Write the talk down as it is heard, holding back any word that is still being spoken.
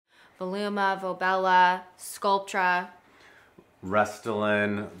Voluma, Volbella, Sculptra,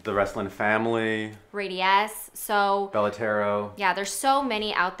 Restylane, the Restylane family, Radiesse. So Bellatero. yeah, there's so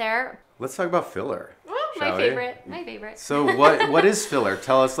many out there. Let's talk about filler. My favorite. My favorite. So what is filler?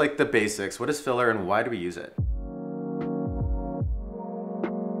 Tell us like the basics. What is filler and why do we use it?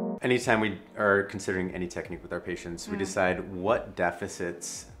 Anytime we are considering any technique with our patients, we decide what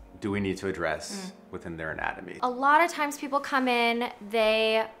deficits do we need to address within their anatomy. A lot of times people come in,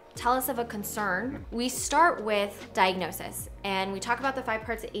 they tell us of a concern. We start with diagnosis and we talk about the 5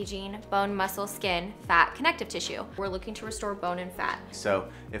 parts of aging: bone, muscle, skin, fat, connective tissue. We're looking to restore bone and fat. So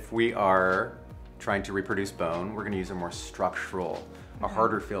if we are trying to reproduce bone, we're gonna use a more structural, a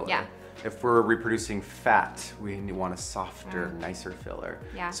harder filler. Yeah. If we're reproducing fat, we want a softer, nicer filler.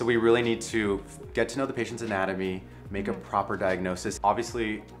 Yeah. So we really need to get to know the patient's anatomy, make a proper diagnosis.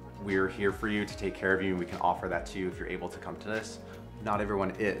 Obviously, we're here for you to take care of you and we can offer that to you if you're able to come to this. Not everyone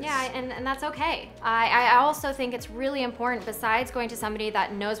is. Yeah, and that's okay. I also think it's really important, besides going to somebody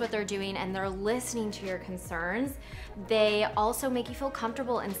that knows what they're doing and they're listening to your concerns, they also make you feel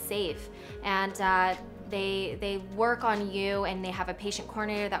comfortable and safe. And they work on you and they have a patient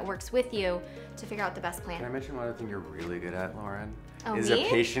coordinator that works with you to figure out the best plan. Can I mention one other thing you're really good at, Lauren? Oh, is me? A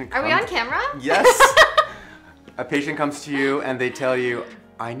patient Are we on camera? Yes. A patient comes to you and they tell you,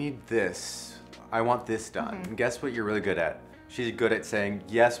 I need this. I want this done. And guess what you're really good at? She's good at saying,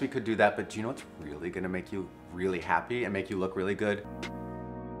 yes, we could do that, but do you know what's really gonna make you really happy and make you look really good?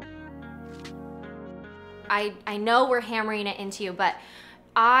 I know we're hammering it into you, but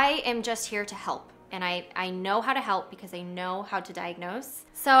I am just here to help. And I know how to help because I know how to diagnose.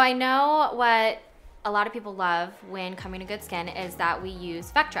 So I know what a lot of people love when coming to GoodSkin is that we use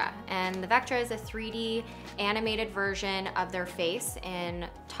Vectra. And the Vectra is a 3D animated version of their face in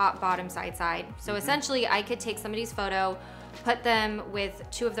top, bottom, side, side. So essentially I could take somebody's photo, put them with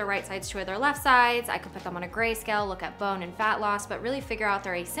 2 of their right sides, 2 of their left sides. I could put them on a grayscale, look at bone and fat loss, but really figure out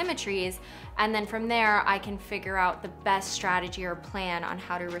their asymmetries. And then from there, I can figure out the best strategy or plan on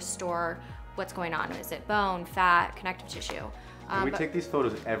how to restore what's going on. Is it bone, fat, connective tissue? And we take these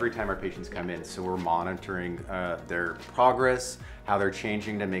photos every time our patients come in, so we're monitoring their progress, how they're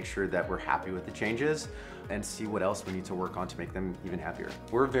changing to make sure that we're happy with the changes and see what else we need to work on to make them even happier.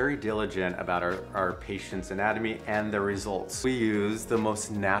 We're very diligent about our patient's anatomy and their results. We use the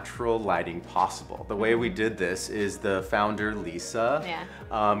most natural lighting possible. The way we did this is the founder, Lisa,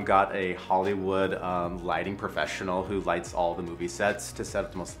 got a Hollywood lighting professional who lights all the movie sets to set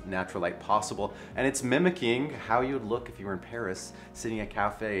up the most natural light possible. And it's mimicking how you would look if you were in Paris, sitting at a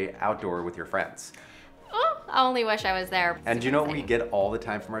cafe outdoor with your friends. Oh, I only wish I was there. And you know what we get all the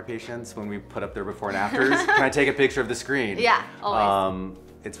time from our patients when we put up their before and afters? Can I take a picture of the screen? Yeah, always.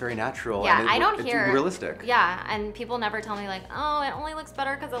 It's very natural. Yeah, and I don't it's hear realistic. Yeah, and people never tell me like, oh, it only looks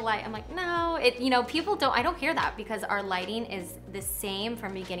better because of light. I'm like, no, people don't. I don't hear that because our lighting is the same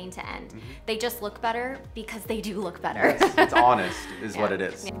from beginning to end. They just look better because they do look better. Yes, it's honest, is what it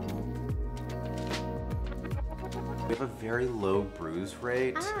is. Yeah. We have a very low bruise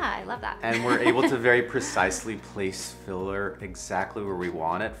rate. Ah, I love that. And we're able to very precisely place filler exactly where we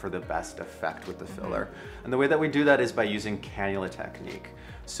want it for the best effect with the filler. And the way that we do that is by using cannula technique.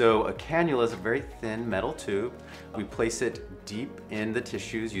 So a cannula is a very thin metal tube. We place it deep in the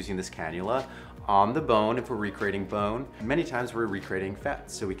tissues using this cannula, on the bone if we're recreating bone. Many times we're recreating fat,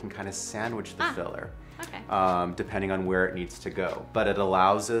 so we can kind of sandwich the filler. Okay. Depending on where it needs to go. But it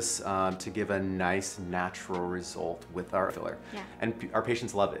allows us to give a nice natural result with our filler. Yeah. And our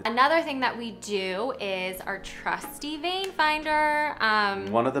patients love it. Another thing that we do is our trusty vein finder.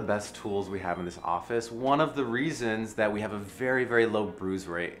 One of the best tools we have in this office, one of the reasons that we have a very, very low bruise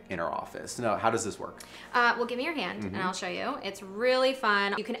rate in our office. Now, how does this work? Well, give me your hand and I'll show you. It's really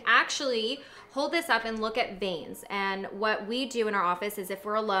fun. You can actually hold this up and look at veins. And what we do in our office is if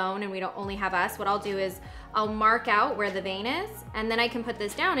we're alone and we don't only have us, what I'll do is I'll mark out where the vein is, and then I can put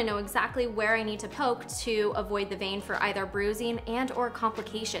this down and know exactly where I need to poke to avoid the vein for either bruising and or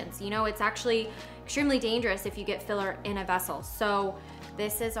complications. You know, it's actually extremely dangerous if you get filler in a vessel. So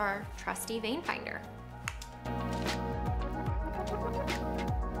this is our trusty vein finder.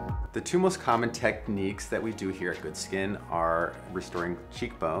 The 2 most common techniques that we do here at GoodSkin are restoring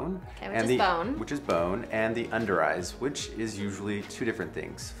cheekbone, which is bone, and the under eyes, which is usually 2 different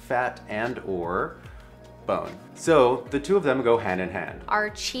things, fat and or bone. So the 2 of them go hand in hand. Our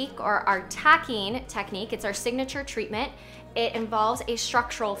cheek or our tacking technique, it's our signature treatment. It involves a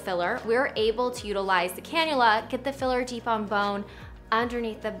structural filler. We're able to utilize the cannula, get the filler deep on bone,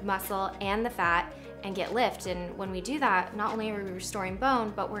 underneath the muscle and the fat, and get lift. And when we do that, not only are we restoring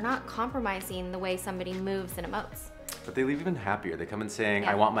bone, but we're not compromising the way somebody moves and emotes. but they leave even happier. They come in saying,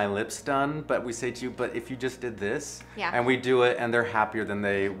 Yeah. I want my lips done, but we say to you, but if you just did this, Yeah. and we do it, and they're happier than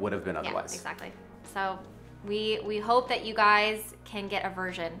they would have been otherwise. Yeah, exactly. So we hope that you guys can get a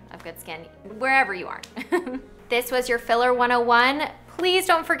version of Good Skin wherever you are. This was your Filler 101. Please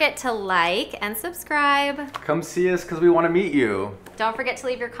don't forget to like and subscribe. Come see us because we want to meet you. Don't forget to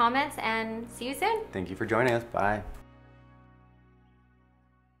leave your comments and see you soon. Thank you for joining us. Bye.